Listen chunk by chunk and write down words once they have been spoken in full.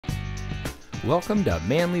Welcome to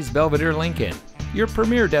Manley's Belvidere Lincoln, your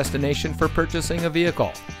premier destination for purchasing a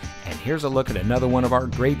vehicle. And here's a look at another one of our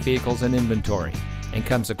great vehicles in inventory, and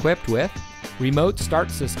comes equipped with remote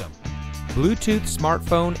start system, Bluetooth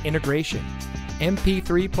smartphone integration,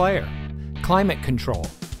 MP3 player, climate control,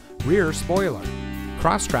 rear spoiler,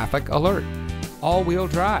 cross traffic alert, all-wheel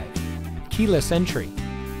drive, keyless entry,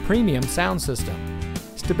 premium sound system,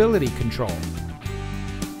 stability control.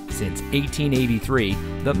 Since 1883,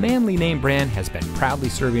 the Manley name brand has been proudly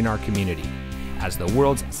serving our community. As the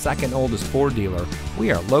world's second oldest Ford dealer,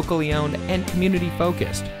 we are locally owned and community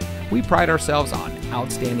focused. We pride ourselves on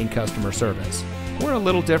outstanding customer service. We're a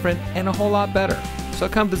little different and a whole lot better. So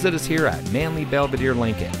come visit us here at Manley Belvidere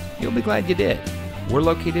Lincoln. You'll be glad you did. We're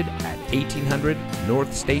located at 1800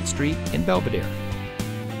 North State Street in Belvidere.